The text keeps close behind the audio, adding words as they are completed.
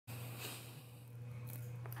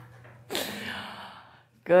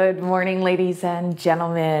Good morning, ladies and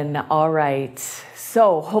gentlemen. All right.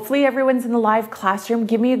 So hopefully everyone's in the live classroom.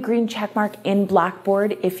 Give me a green check mark in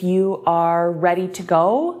Blackboard if you are ready to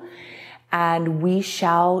go. And we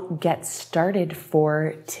shall get started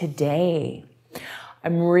for today.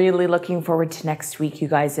 I'm really looking forward to next week, you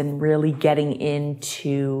guys, and really getting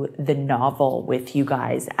into the novel with you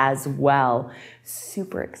guys as well.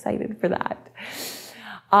 Super excited for that.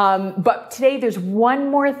 But today there's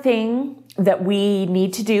one more thing that we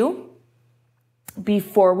need to do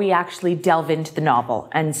before we actually delve into the novel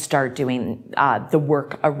and start doing the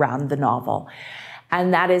work around the novel.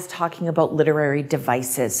 And that is talking about literary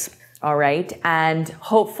devices. All right. And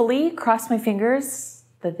hopefully, cross my fingers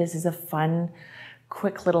that this is a fun,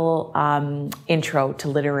 quick little intro to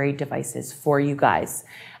literary devices for you guys.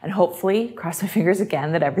 And hopefully, cross my fingers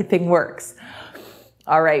again that everything works.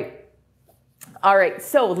 All right. All right,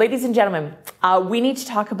 so ladies and gentlemen, we need to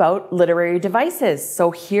talk about literary devices. So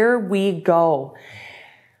here we go.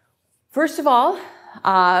 First of all,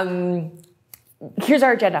 here's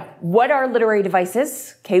our agenda. What are literary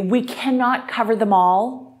devices? Okay, we cannot cover them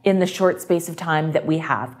all in the short space of time that we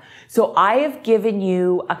have. So I have given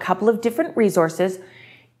you a couple of different resources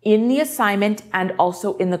in the assignment and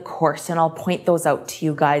also in the course, and I'll point those out to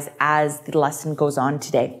you guys as the lesson goes on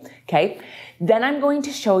today, okay? Then I'm going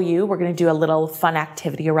to show you, we're going to do a little fun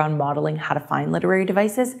activity around modeling how to find literary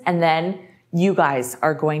devices, and then you guys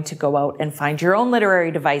are going to go out and find your own literary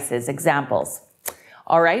devices, examples.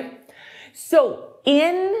 All right? So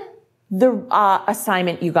in the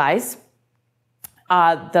assignment, you guys,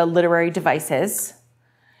 the literary devices,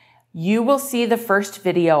 you will see the first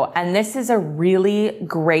video, and this is a really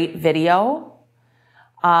great video.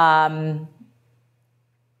 I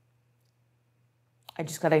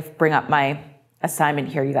just got to bring up my assignment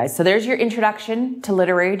here, you guys. So there's your introduction to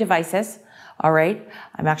literary devices. All right.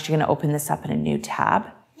 I'm actually going to open this up in a new tab.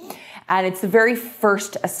 And it's the very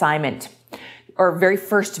first assignment or very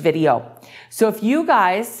first video. So if you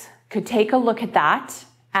guys could take a look at that,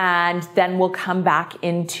 and then we'll come back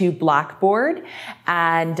into Blackboard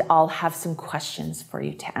and I'll have some questions for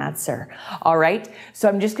you to answer. All right. So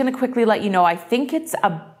I'm just going to quickly let you know, I think it's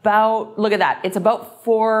about, look at that. It's about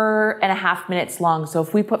 4.5 minutes long. So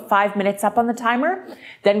if we put 5 minutes up on the timer,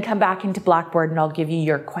 then come back into Blackboard and I'll give you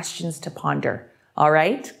your questions to ponder. All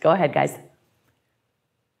right. Go ahead, guys.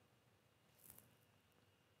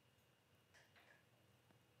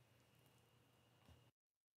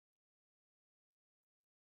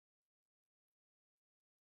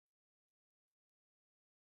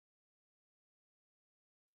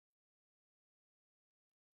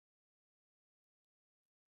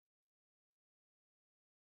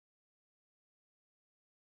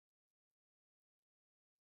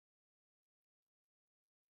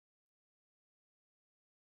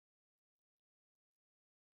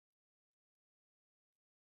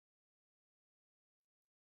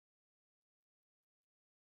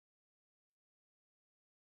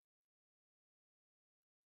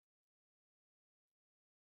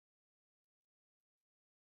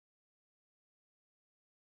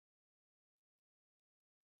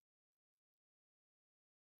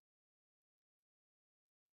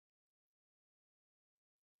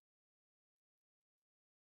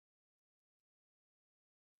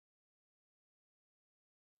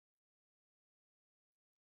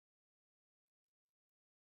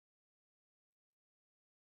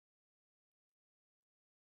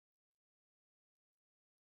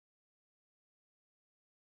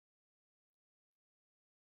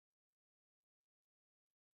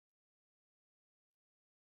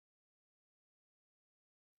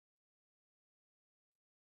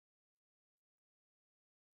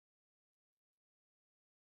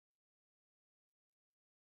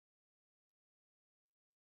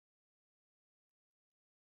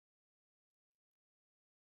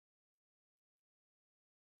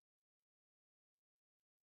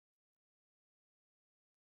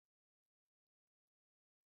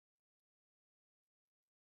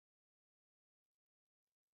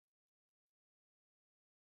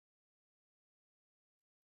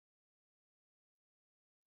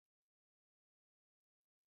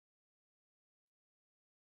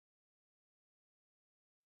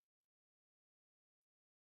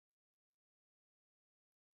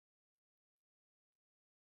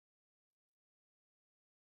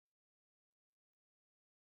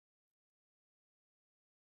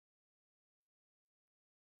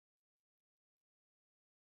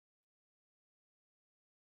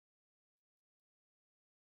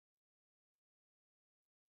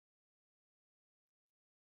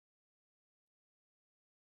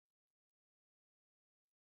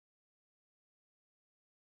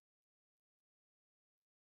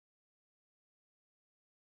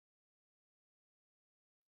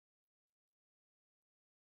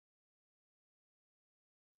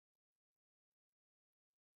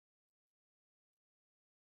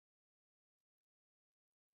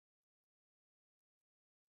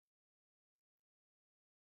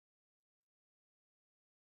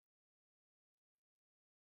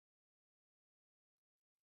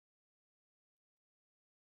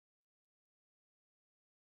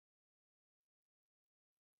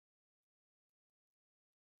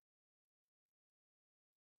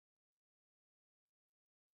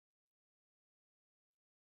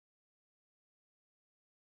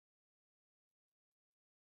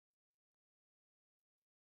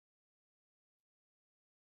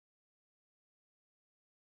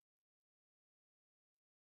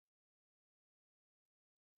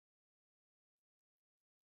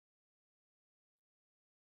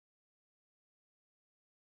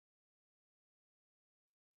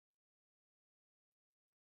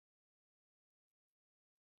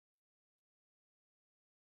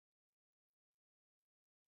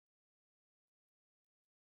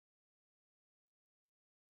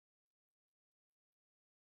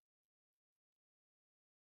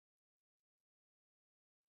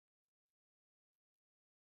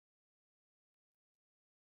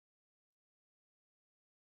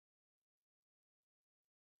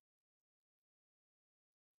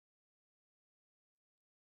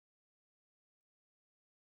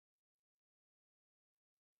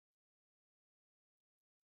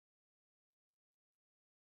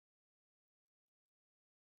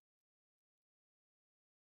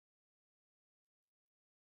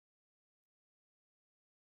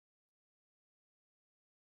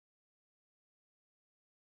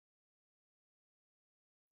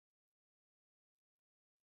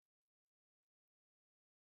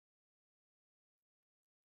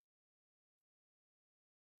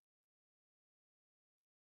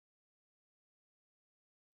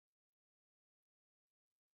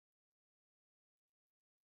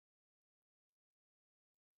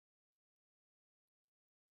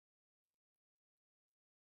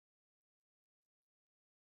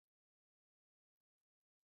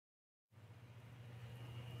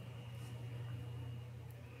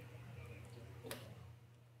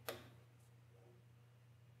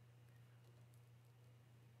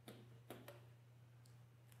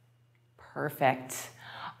 Perfect.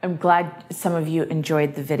 I'm glad some of you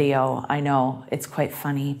enjoyed the video. I know it's quite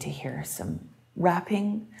funny to hear some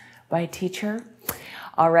rapping by a teacher.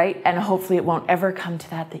 All right, and hopefully it won't ever come to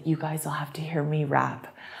that you guys will have to hear me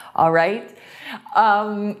rap. All right,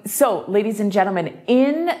 so ladies and gentlemen,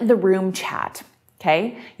 in the room chat,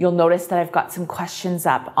 okay, you'll notice that I've got some questions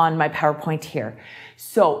up on my PowerPoint here.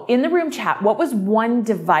 So in the room chat, what was one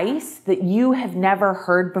device that you have never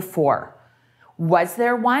heard before? Was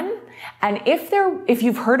there one? And if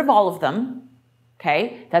you've heard of all of them,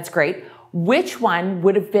 okay, that's great. Which one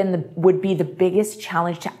would be the biggest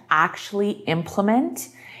challenge to actually implement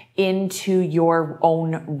into your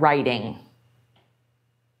own writing?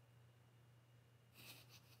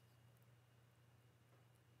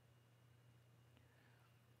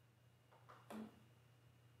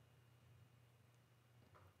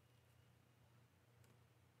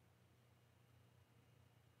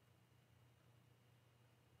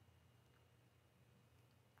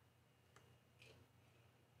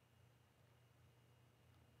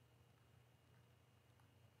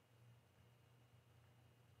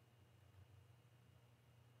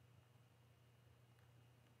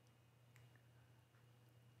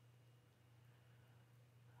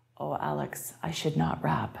 Oh, Alex, I should not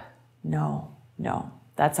rap. No,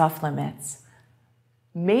 that's off limits.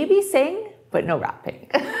 Maybe sing, but no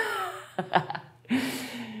rapping.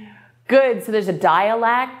 Good, so there's a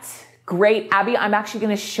dialect. Great, Abby, I'm actually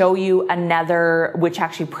gonna show you another, which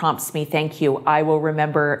actually prompts me, thank you. I will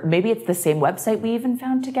remember, maybe it's the same website we even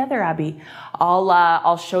found together, Abby.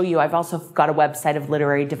 I'll show you. I've also got a website of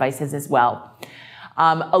literary devices as well.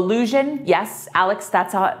 Illusion, yes, Alex,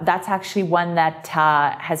 that's actually one that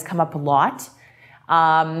has come up a lot.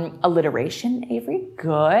 Alliteration, Avery,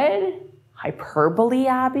 good. Hyperbole,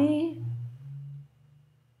 Abby.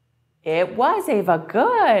 It was, Ava,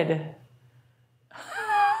 good.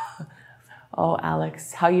 Oh,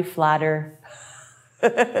 Alex, how you flatter.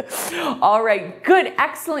 All right, good,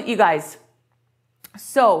 excellent, you guys.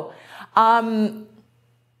 So, on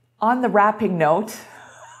the wrapping note,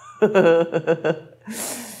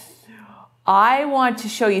 I want to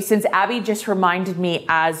show you, since Abby just reminded me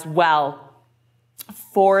as well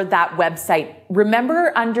for that website,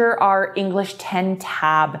 remember under our English 10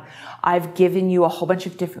 tab, I've given you a whole bunch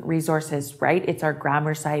of different resources, right? It's our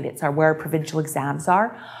grammar site, it's where our provincial exams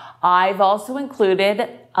are. I've also included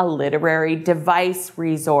a literary device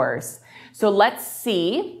resource. So let's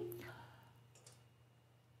see.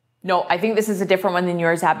 No, I think this is a different one than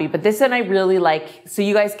yours, Abby, but this one I really like. So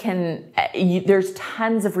you guys can, there's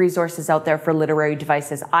tons of resources out there for literary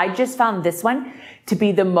devices. I just found this one to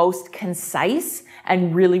be the most concise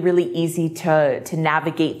and really, really easy to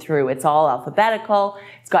navigate through. It's all alphabetical.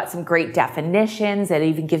 It's got some great definitions. It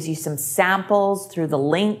even gives you some samples through the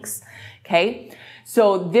links, okay?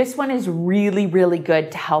 So this one is really, really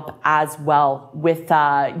good to help as well with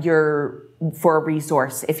for a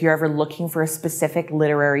resource if you're ever looking for a specific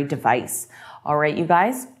literary device. All right, you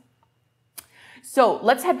guys? So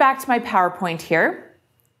let's head back to my PowerPoint here.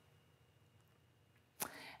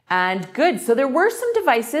 And good, so there were some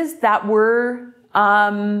devices that were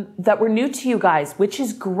new to you guys, which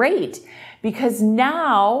is great because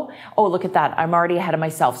now, oh, look at that. I'm already ahead of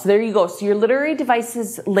myself. So there you go. So your literary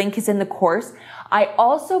devices link is in the course. I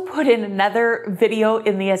also put in another video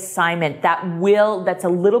in the assignment that's a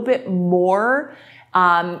little bit more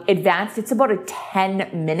advanced. It's about a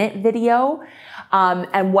 10-minute video.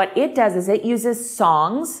 And what it does is it uses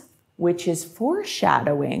songs, which is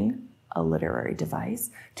foreshadowing a literary device,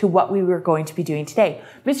 to what we were going to be doing today.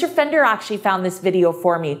 Mr. Fender actually found this video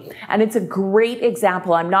for me, and it's a great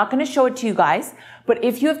example. I'm not going to show it to you guys, but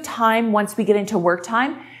if you have time, once we get into work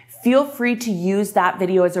time, feel free to use that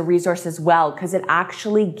video as a resource as well, because it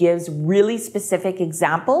actually gives really specific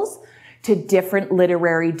examples to different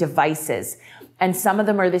literary devices. And some of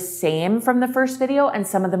them are the same from the first video and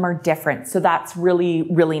some of them are different. So that's really,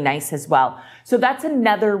 really nice as well. So that's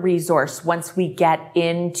another resource once we get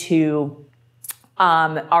into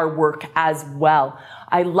our work as well.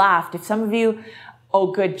 I laughed. If some of you,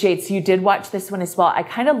 oh good, Jade, so you did watch this one as well. I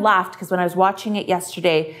kind of laughed because when I was watching it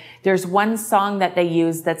yesterday, there's one song that they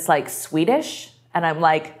use that's like Swedish. And I'm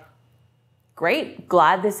like, great,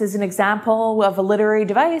 glad this is an example of a literary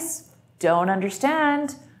device. Don't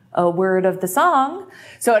understand a word of the song.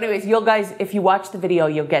 So anyways, you guys, if you watch the video,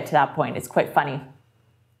 you'll get to that point. It's quite funny.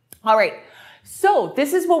 All right. So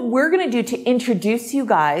this is what we're going to do to introduce you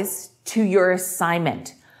guys to your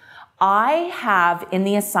assignment. I have in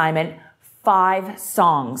the assignment 5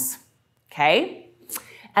 songs. Okay.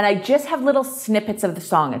 And I just have little snippets of the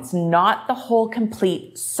song. It's not the whole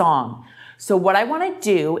complete song. So what I want to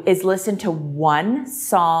do is listen to one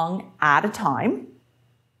song at a time.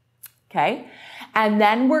 Okay. And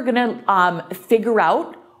then we're going to figure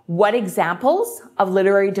out what examples of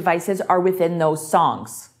literary devices are within those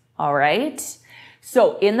songs. All right.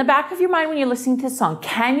 So in the back of your mind, when you're listening to the song,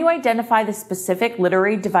 can you identify the specific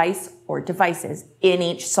literary device or devices in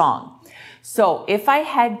each song? So if I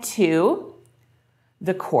head to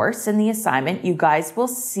the course and the assignment, you guys will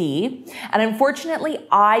see, and unfortunately,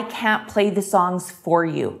 I can't play the songs for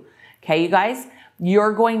you. Okay, you guys,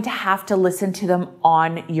 you're going to have to listen to them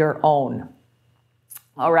on your own.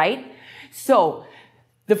 All right. So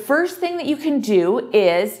the first thing that you can do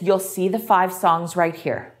is you'll see the 5 songs right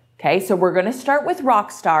here. Okay. So we're going to start with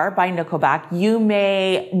Rockstar by Nickelback. You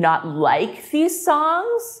may not like these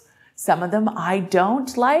songs. Some of them I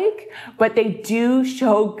don't like, but they do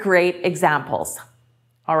show great examples.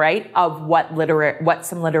 All right. Of what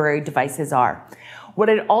some literary devices are. What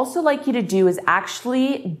I'd also like you to do is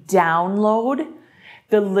actually download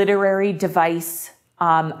the literary device.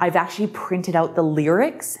 I've actually printed out the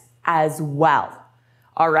lyrics as well.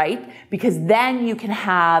 All right. Because then you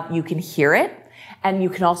can hear it and you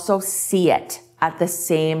can also see it at the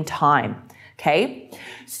same time. Okay.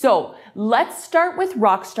 So let's start with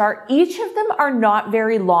Rockstar. Each of them are not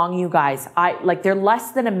very long, you guys. They're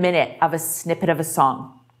less than a minute of a snippet of a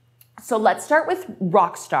song. So let's start with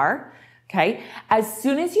Rockstar. Okay. As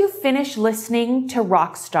soon as you finish listening to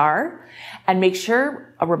Rockstar, and make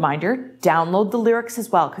sure, a reminder, download the lyrics as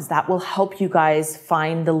well, because that will help you guys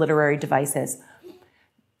find the literary devices.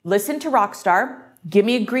 Listen to Rockstar, give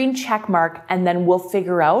me a green check mark, and then we'll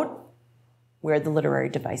figure out where the literary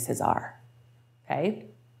devices are. Okay.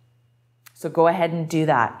 So go ahead and do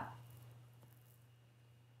that.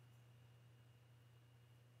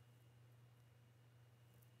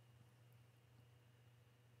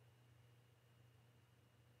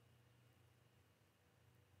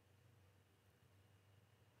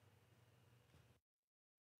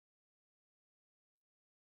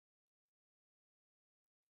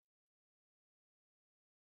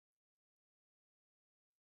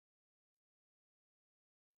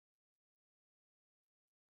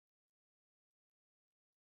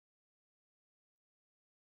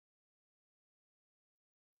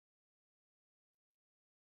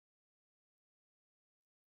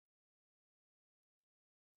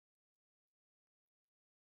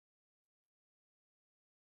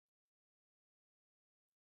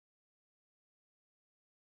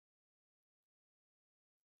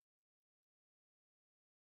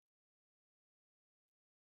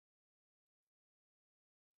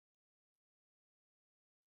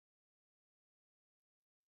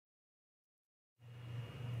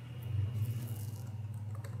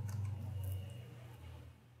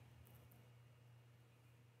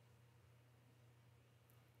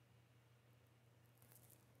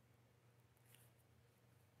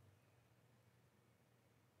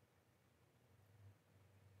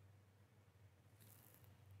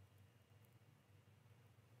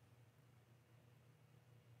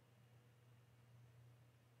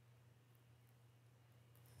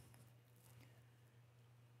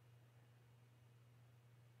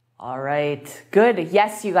 All right, good.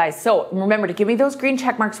 Yes, you guys. So remember to give me those green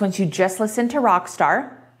check marks once you just listen to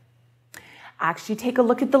Rockstar. Actually take a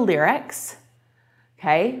look at the lyrics.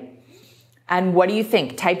 Okay. And what do you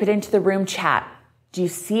think? Type it into the room chat. Do you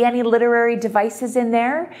see any literary devices in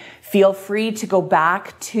there? Feel free to go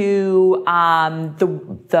back to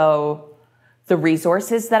the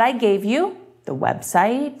resources that I gave you, the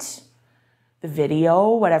website, the video,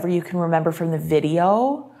 whatever you can remember from the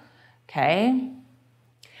video. Okay.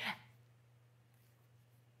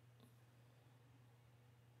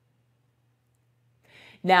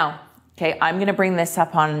 Now, okay, I'm going to bring this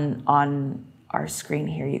up on our screen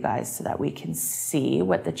here, you guys, so that we can see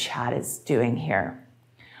what the chat is doing here.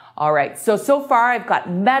 All right, so far I've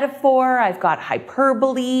got metaphor, I've got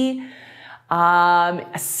hyperbole, a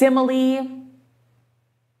simile.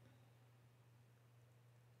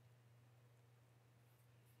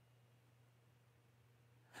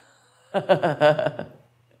 And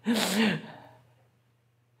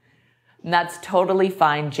that's totally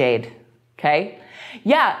fine, Jade. Okay.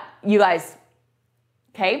 Yeah, you guys.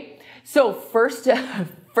 Okay. So first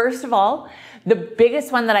of all, the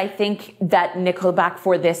biggest one that I think that Nickelback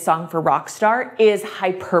for this song for Rockstar is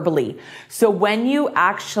hyperbole. So when you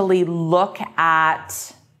actually look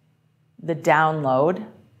at the download,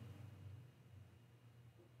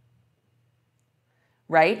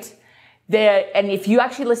 right? And if you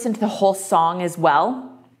actually listen to the whole song as well,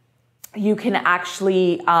 you can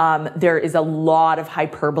actually, there is a lot of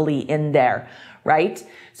hyperbole in there, right?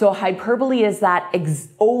 So hyperbole is that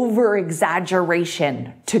over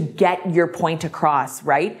exaggeration to get your point across,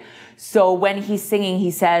 right? So when he's singing, he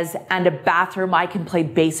says, and a bathroom I can play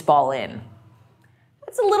baseball in.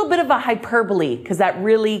 It's a little bit of a hyperbole because that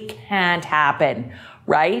really can't happen,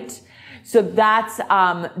 right? So that's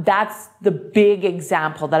the big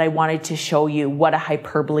example that I wanted to show you what a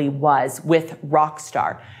hyperbole was with rock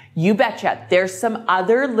star. You betcha. There's some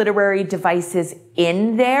other literary devices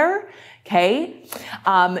in there, okay?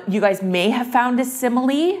 You guys may have found a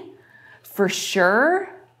simile for sure.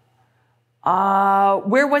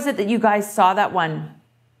 Where was it that you guys saw that one?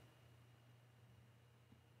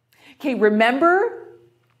 Okay, remember?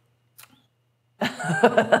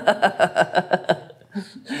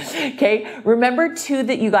 Okay, remember too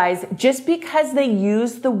that you guys, just because they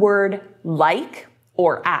use the word like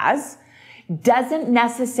or as, doesn't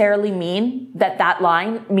necessarily mean that that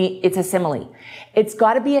line, it's a simile. It's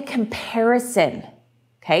got to be a comparison,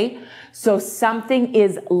 okay? So something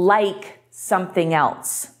is like something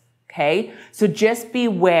else, okay? So just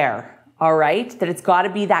beware, all right, that it's got to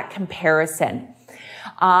be that comparison.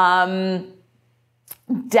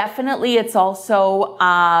 Definitely, it's also,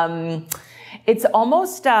 it's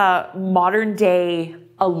almost a modern day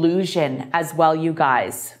allusion as well, you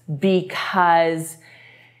guys, because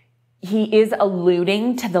he is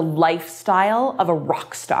alluding to the lifestyle of a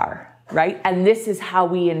rock star, right? And this is how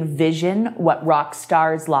we envision what rock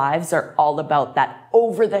stars' lives are all about, that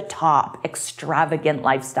over the top, extravagant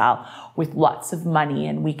lifestyle with lots of money,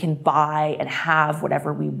 and we can buy and have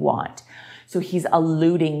whatever we want. So he's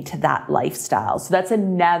alluding to that lifestyle. So that's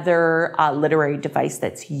another literary device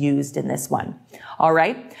that's used in this one. All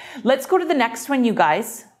right, let's go to the next one, you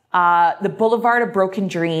guys. The Boulevard of Broken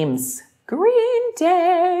Dreams. Green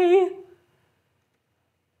Day.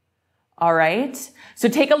 All right, so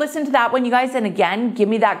take a listen to that one, you guys. And again, give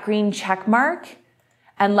me that green check mark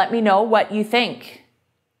and let me know what you think.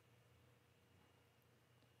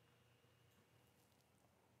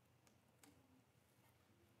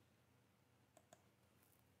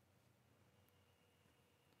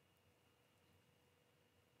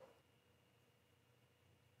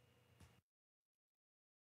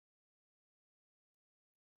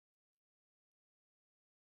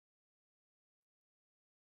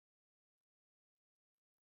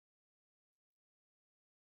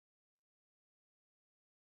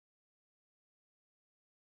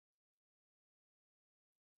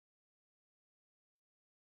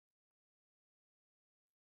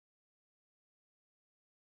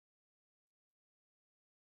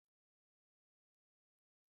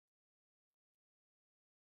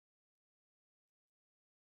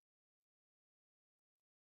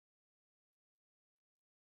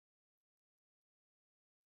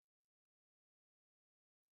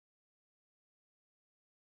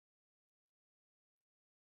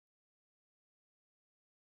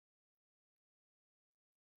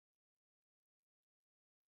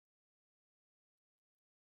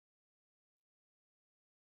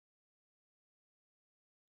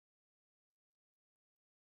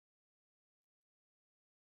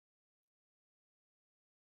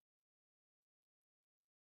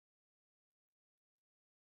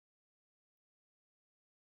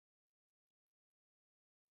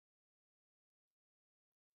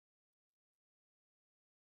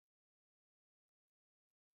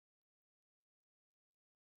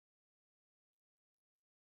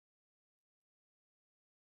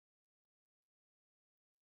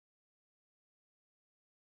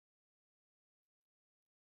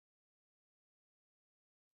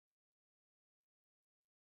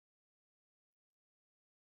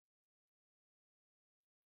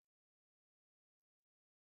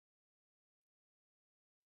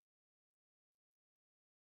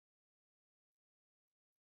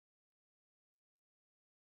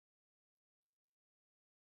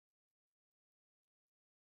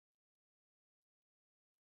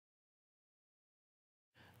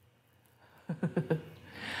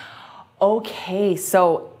 Okay,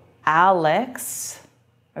 so Alex,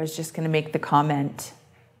 I was just going to make the comment.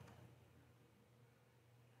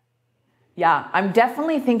 Yeah, I'm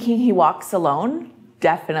definitely thinking he walks alone.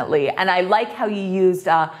 Definitely. And I like how you used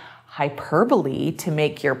hyperbole to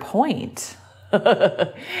make your point.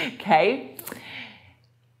 Okay.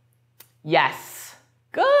 Yes.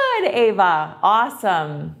 Good, Ava.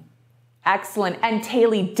 Awesome. Excellent. And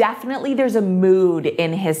Taylor, definitely there's a mood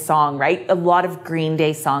in his song, right? A lot of Green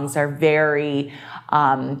Day songs are very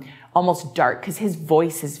almost dark because his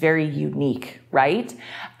voice is very unique, right?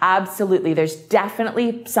 Absolutely. There's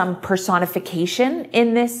definitely some personification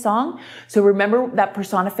in this song. So remember that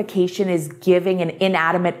personification is giving an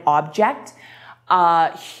inanimate object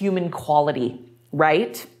human quality.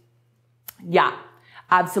 right? Yeah,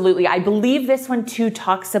 absolutely. I believe this one too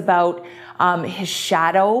talks about his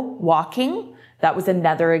shadow walking. That was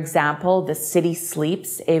another example. The city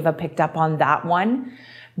sleeps. Ava picked up on that one.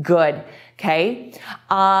 Good. Okay.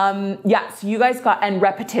 Yeah, so you guys got, and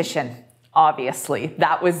repetition, obviously.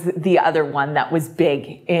 That was the other one that was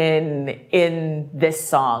big in this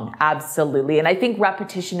song. Absolutely. And I think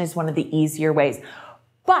repetition is one of the easier ways.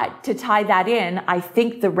 But to tie that in, I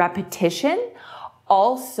think the repetition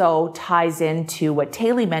also ties into what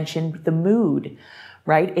Taylor mentioned, the mood,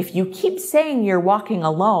 right? If you keep saying you're walking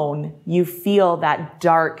alone, you feel that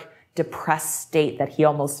dark, depressed state that he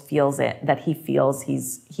almost feels it, that he feels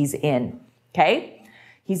he's in, okay?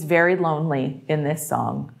 He's very lonely in this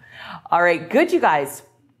song. All right, good, you guys.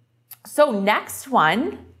 So next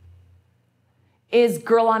one is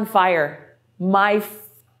Girl on Fire, my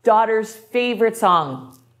daughter's favorite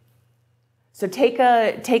song. So take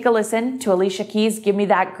a listen to Alicia Keys. Give me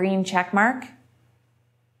that green check mark.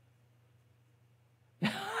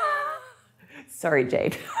 Sorry,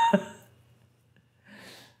 Jade.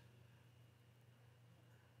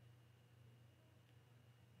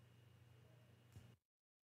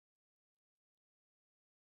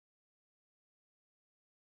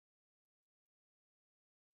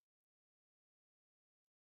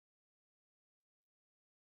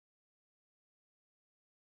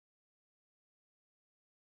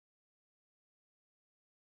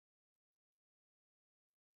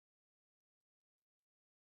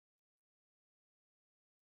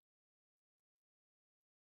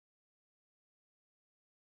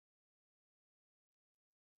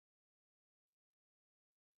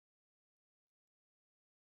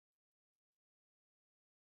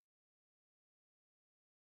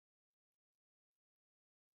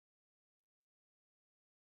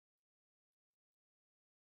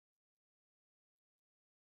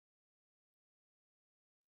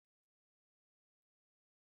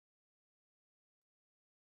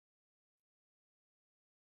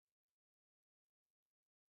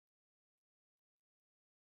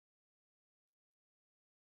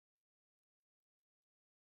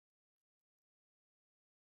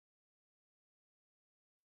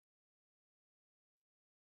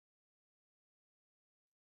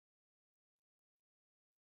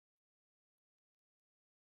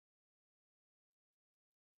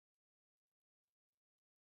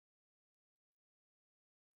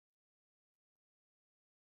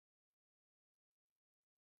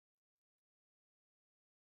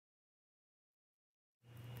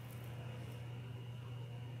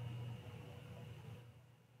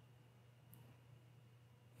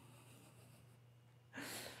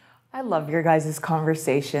 I love your guys'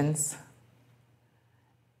 conversations.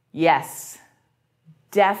 Yes,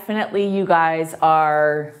 definitely you guys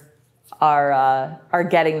are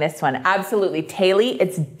getting this one. Absolutely. Taylor,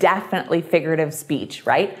 it's definitely figurative speech,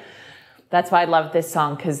 right? That's why I love this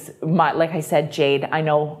song, because like I said, Jade, I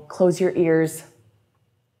know, close your ears.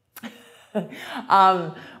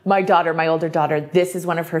 My daughter, my older daughter, this is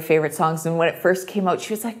one of her favorite songs. And when it first came out,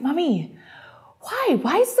 she was like, Mommy, why?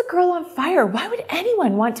 Why is the girl on fire? Why would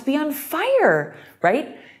anyone want to be on fire?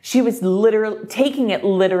 Right? She was literally taking it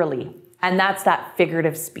literally. And that's that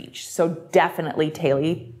figurative speech. So definitely,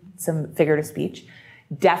 Taylor, some figurative speech.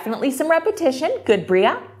 Definitely some repetition. Good,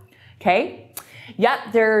 Bria. Okay. Yep.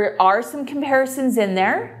 There are some comparisons in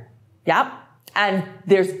there. Yep. And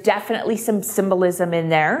there's definitely some symbolism in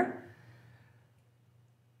there.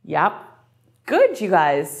 Yep. Good, you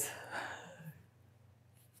guys.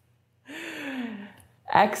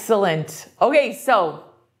 Excellent. Okay, so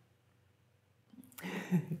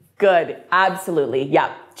good. Absolutely.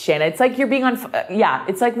 Yeah, Shanna. It's like you're being on, yeah,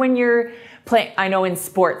 it's like when you're playing, I know in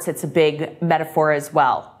sports, it's a big metaphor as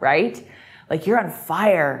well, right? Like you're on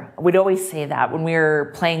fire. We'd always say that when we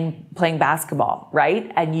were playing basketball,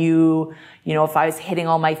 right? And you know, if I was hitting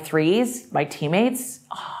all my threes, my teammates,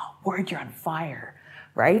 oh, word, you're on fire,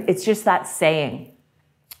 right? It's just that saying.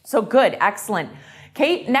 So good. Excellent.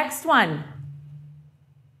 Okay, next one.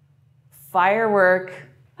 Firework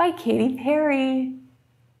by Katy Perry.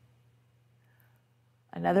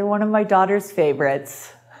 Another one of my daughter's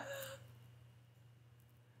favorites.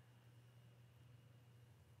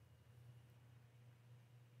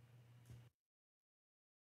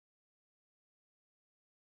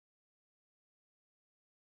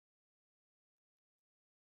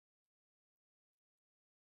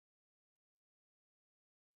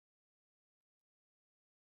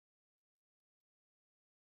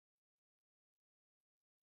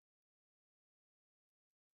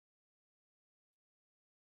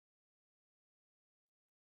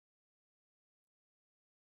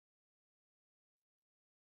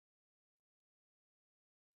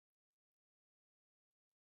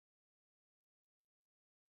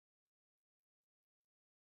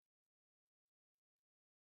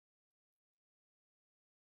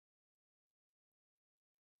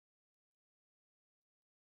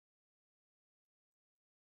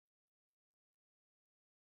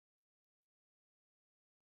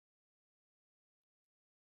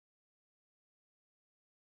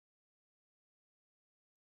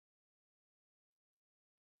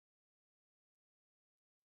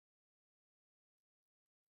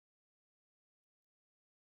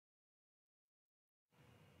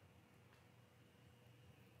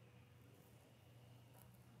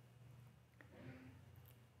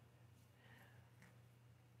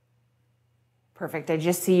 Perfect. I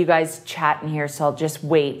just see you guys chatting here, so I'll just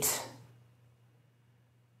wait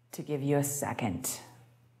to give you a second.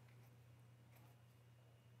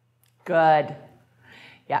 Good.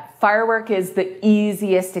 Yeah, firework is the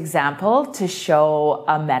easiest example to show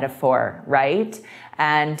a metaphor, right?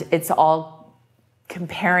 And it's all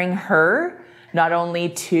comparing her not only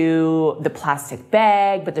to the plastic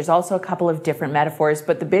bag, but there's also a couple of different metaphors,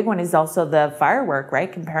 but the big one is also the firework,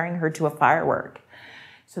 right? Comparing her to a firework.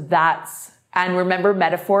 So that's, and remember,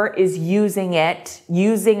 metaphor is using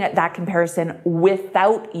that comparison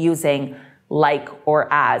without using like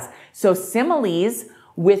or as. So similes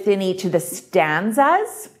within each of the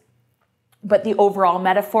stanzas, but the overall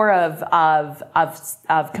metaphor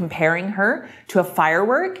of comparing her to a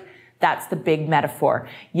firework, that's the big metaphor.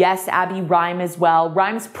 Yes, Abby, rhyme as well.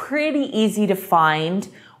 Rhyme's pretty easy to find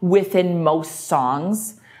within most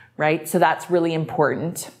songs, right? So that's really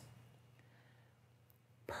important.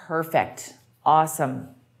 Perfect. Awesome.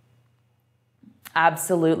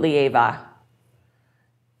 Absolutely, Ava.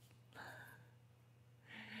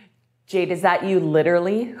 Jade, is that you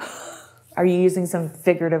literally? Are you using some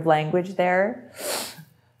figurative language there?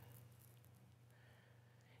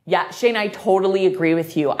 Yeah, Shane, I totally agree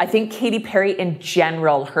with you. I think Katy Perry in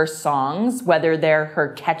general, her songs, whether they're her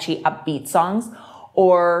catchy upbeat songs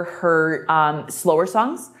or her slower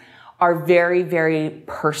songs, are very, very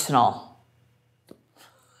personal.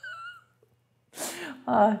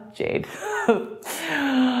 Jade.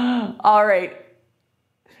 All right.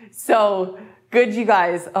 So good, you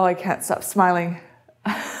guys. Oh, I can't stop smiling.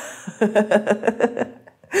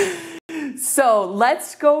 So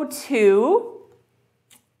let's go to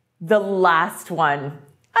the last one.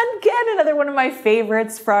 Again, another one of my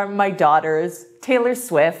favorites from my daughters, Taylor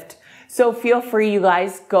Swift. So feel free, you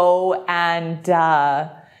guys, go and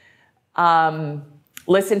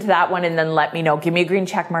listen to that one and then let me know. Give me a green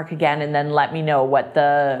check mark again and then let me know what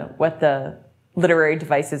the literary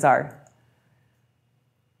devices are.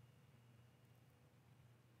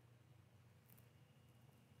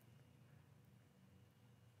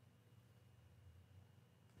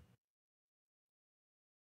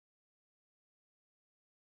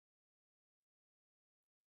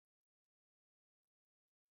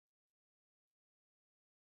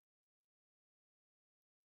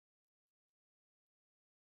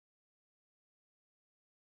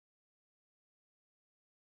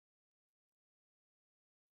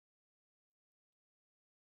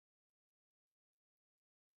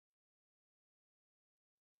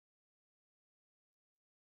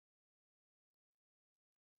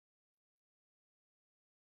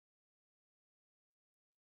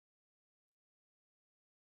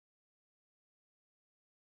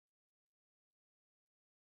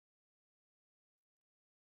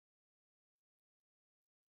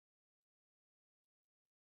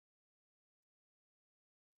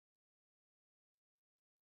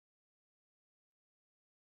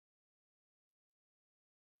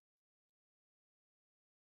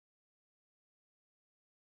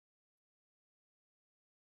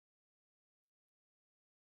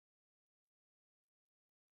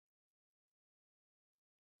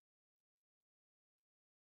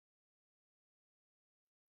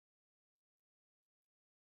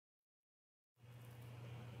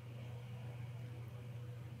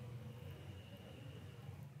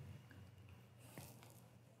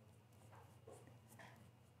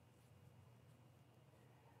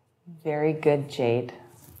 Very good, Jade.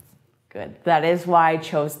 Good. That is why I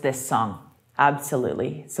chose this song.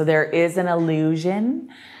 Absolutely. So there is an allusion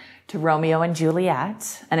to Romeo and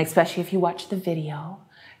Juliet, and especially if you watch the video,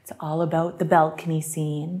 it's all about the balcony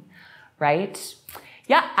scene, right?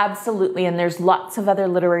 Yeah, absolutely. And there's lots of other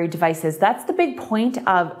literary devices. That's the big point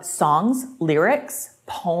of songs, lyrics,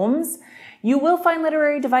 poems. You will find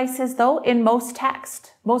literary devices, though, in most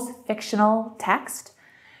text, most fictional text.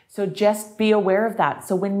 So just be aware of that.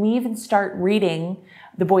 So when we even start reading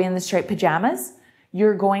The Boy in the Striped Pajamas,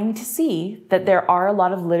 you're going to see that there are a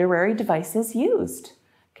lot of literary devices used,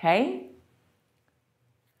 okay?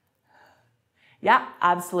 Yeah,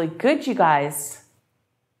 absolutely. Good, you guys.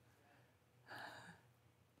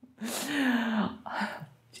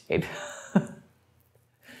 Jade.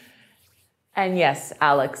 And yes,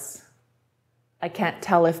 Alex, I can't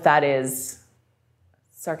tell if that is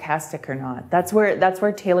sarcastic or not. That's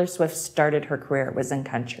where Taylor Swift started her career, was in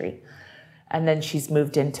country. And then she's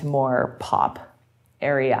moved into more pop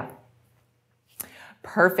area.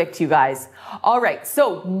 Perfect, you guys. All right,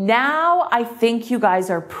 so now I think you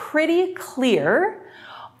guys are pretty clear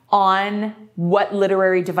on what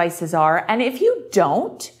literary devices are. And if you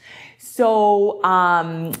don't, So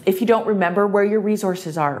if you don't remember where your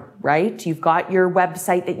resources are, right? You've got your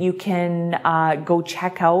website that you can go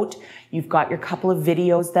check out. You've got your couple of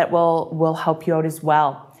videos that will help you out as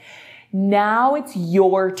well. Now it's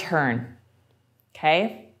your turn,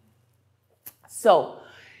 okay? So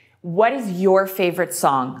what is your favorite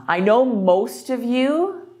song? I know most of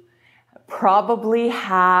you probably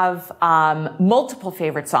have multiple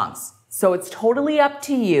favorite songs. So it's totally up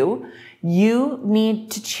to you. You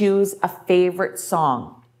need to choose a favorite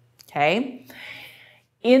song, okay?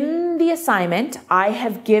 In the assignment, I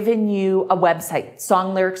have given you a website,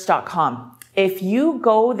 songlyrics.com. If you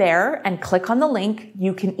go there and click on the link,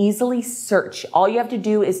 you can easily search. All you have to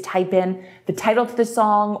do is type in the title to the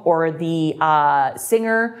song or the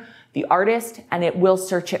singer, the artist, and it will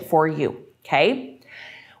search it for you, okay?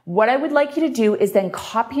 What I would like you to do is then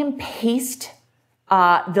copy and paste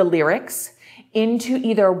the lyrics into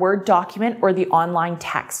either a Word document or the online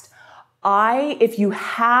text. If you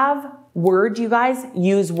have Word, you guys,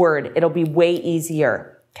 use Word. It'll be way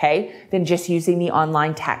easier, okay, than just using the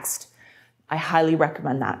online text. I highly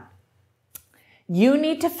recommend that. You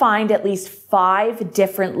need to find at least 5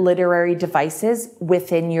 different literary devices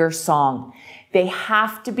within your song. They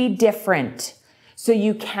have to be different. So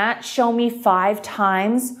you can't show me 5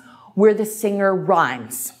 times where the singer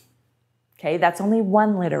rhymes. Okay, that's only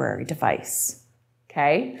one literary device.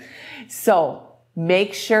 Okay, so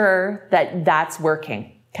make sure that that's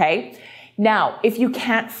working. Okay, now if you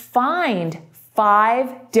can't find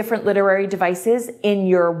 5 different literary devices in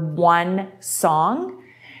your one song,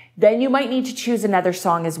 then you might need to choose another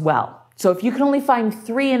song as well. So if you can only find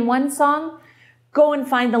 3 in one song, go and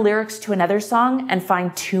find the lyrics to another song and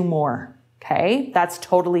find 2 more. Okay, that's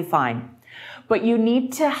totally fine. But you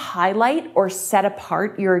need to highlight or set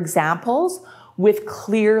apart your examples with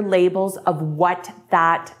clear labels of what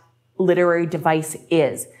that literary device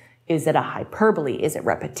is. Is it a hyperbole? Is it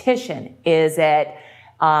repetition? Is it,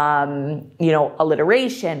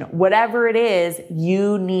 alliteration? Whatever it is,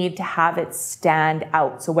 you need to have it stand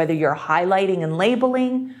out. So whether you're highlighting and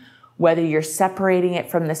labeling, whether you're separating it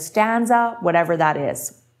from the stanza, whatever that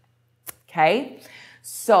is. Okay?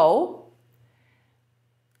 So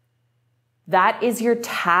that is your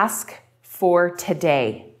task for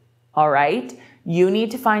today. All right? You need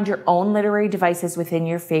to find your own literary devices within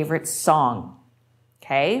your favorite song.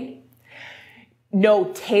 Okay?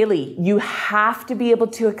 No, Taylor, you have to be able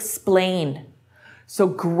to explain. So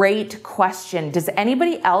great question. Does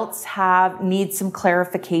anybody else need some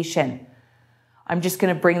clarification? I'm just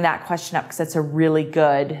going to bring that question up because that's a really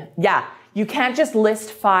good, yeah. You can't just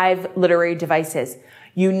list 5 literary devices.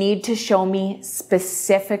 You need to show me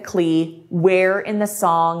specifically where in the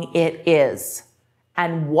song it is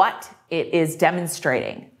and what it is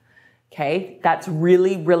demonstrating. Okay, that's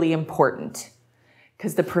really, really important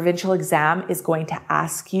because the provincial exam is going to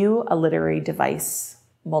ask you a literary device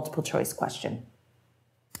multiple choice question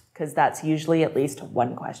because that's usually at least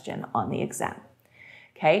one question on the exam.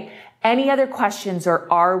 Okay, any other questions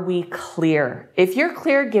or are we clear? If you're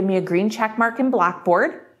clear, give me a green check mark in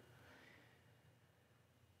Blackboard.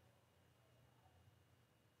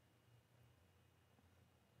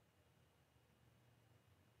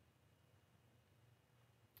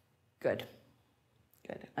 Good.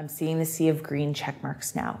 Good. I'm seeing the sea of green check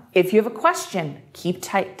marks now. If you have a question, keep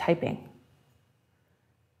typing.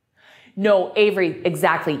 No, Avery,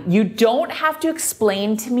 exactly. You don't have to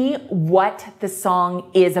explain to me what the song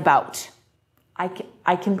is about.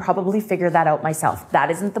 I can probably figure that out myself. That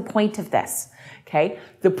isn't the point of this. Okay?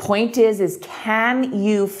 The point is can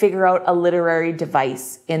you figure out a literary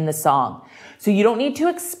device in the song? So you don't need to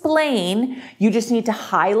explain. You just need to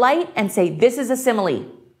highlight and say, this is a simile.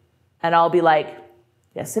 And I'll be like,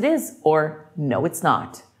 yes, it is, or no, it's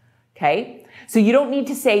not. Okay? So you don't need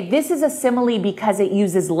to say, this is a simile because it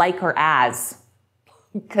uses like or as,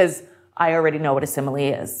 because I already know what a simile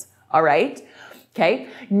is. All right? Okay?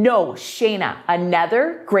 No, Shayna,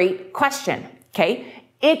 another great question. Okay?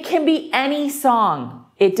 It can be any song.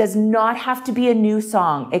 It does not have to be a new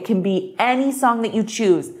song. It can be any song that you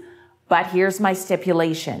choose. But here's my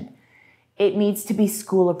stipulation. It needs to be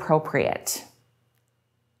school appropriate.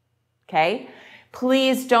 Okay?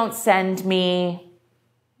 Please don't send me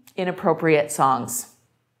inappropriate songs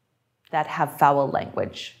that have foul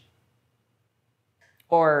language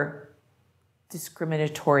or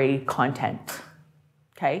discriminatory content.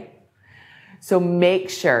 Okay? So make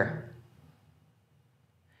sure.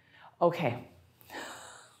 Okay.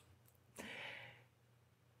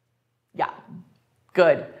 Yeah.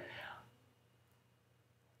 Good.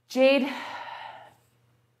 Jade,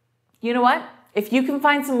 you know what? If you can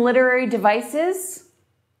find some literary devices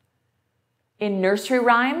in nursery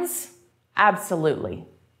rhymes, Absolutely.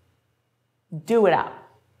 Do it up.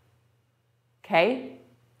 Okay?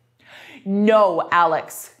 No,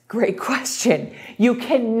 Alex. Great question. You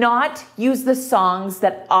cannot use the songs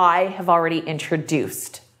that I have already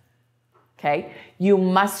introduced. Okay? You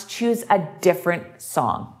must choose a different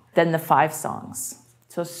song than the 5 songs.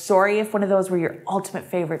 So sorry if one of those were your ultimate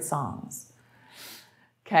favorite songs.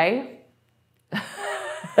 Okay?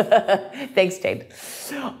 Thanks, Jade.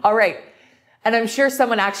 All right. And I'm sure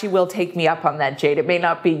someone actually will take me up on that, Jade. It may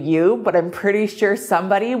not be you, but I'm pretty sure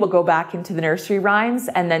somebody will go back into the nursery rhymes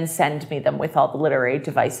and then send me them with all the literary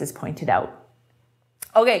devices pointed out.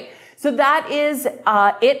 Okay, so that is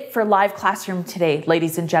it for live classroom today,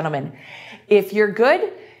 ladies and gentlemen. If you're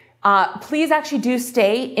good, please actually do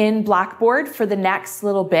stay in Blackboard for the next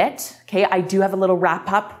little bit. Okay, I do have a little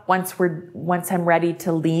wrap up once I'm ready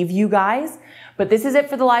to leave you guys. But this is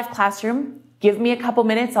it for the live classroom. Give me a couple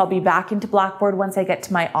minutes. I'll be back into Blackboard once I get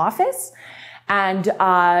to my office. And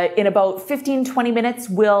in about 15, 20 minutes,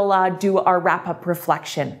 we'll do our wrap-up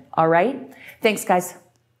reflection. All right? Thanks, guys.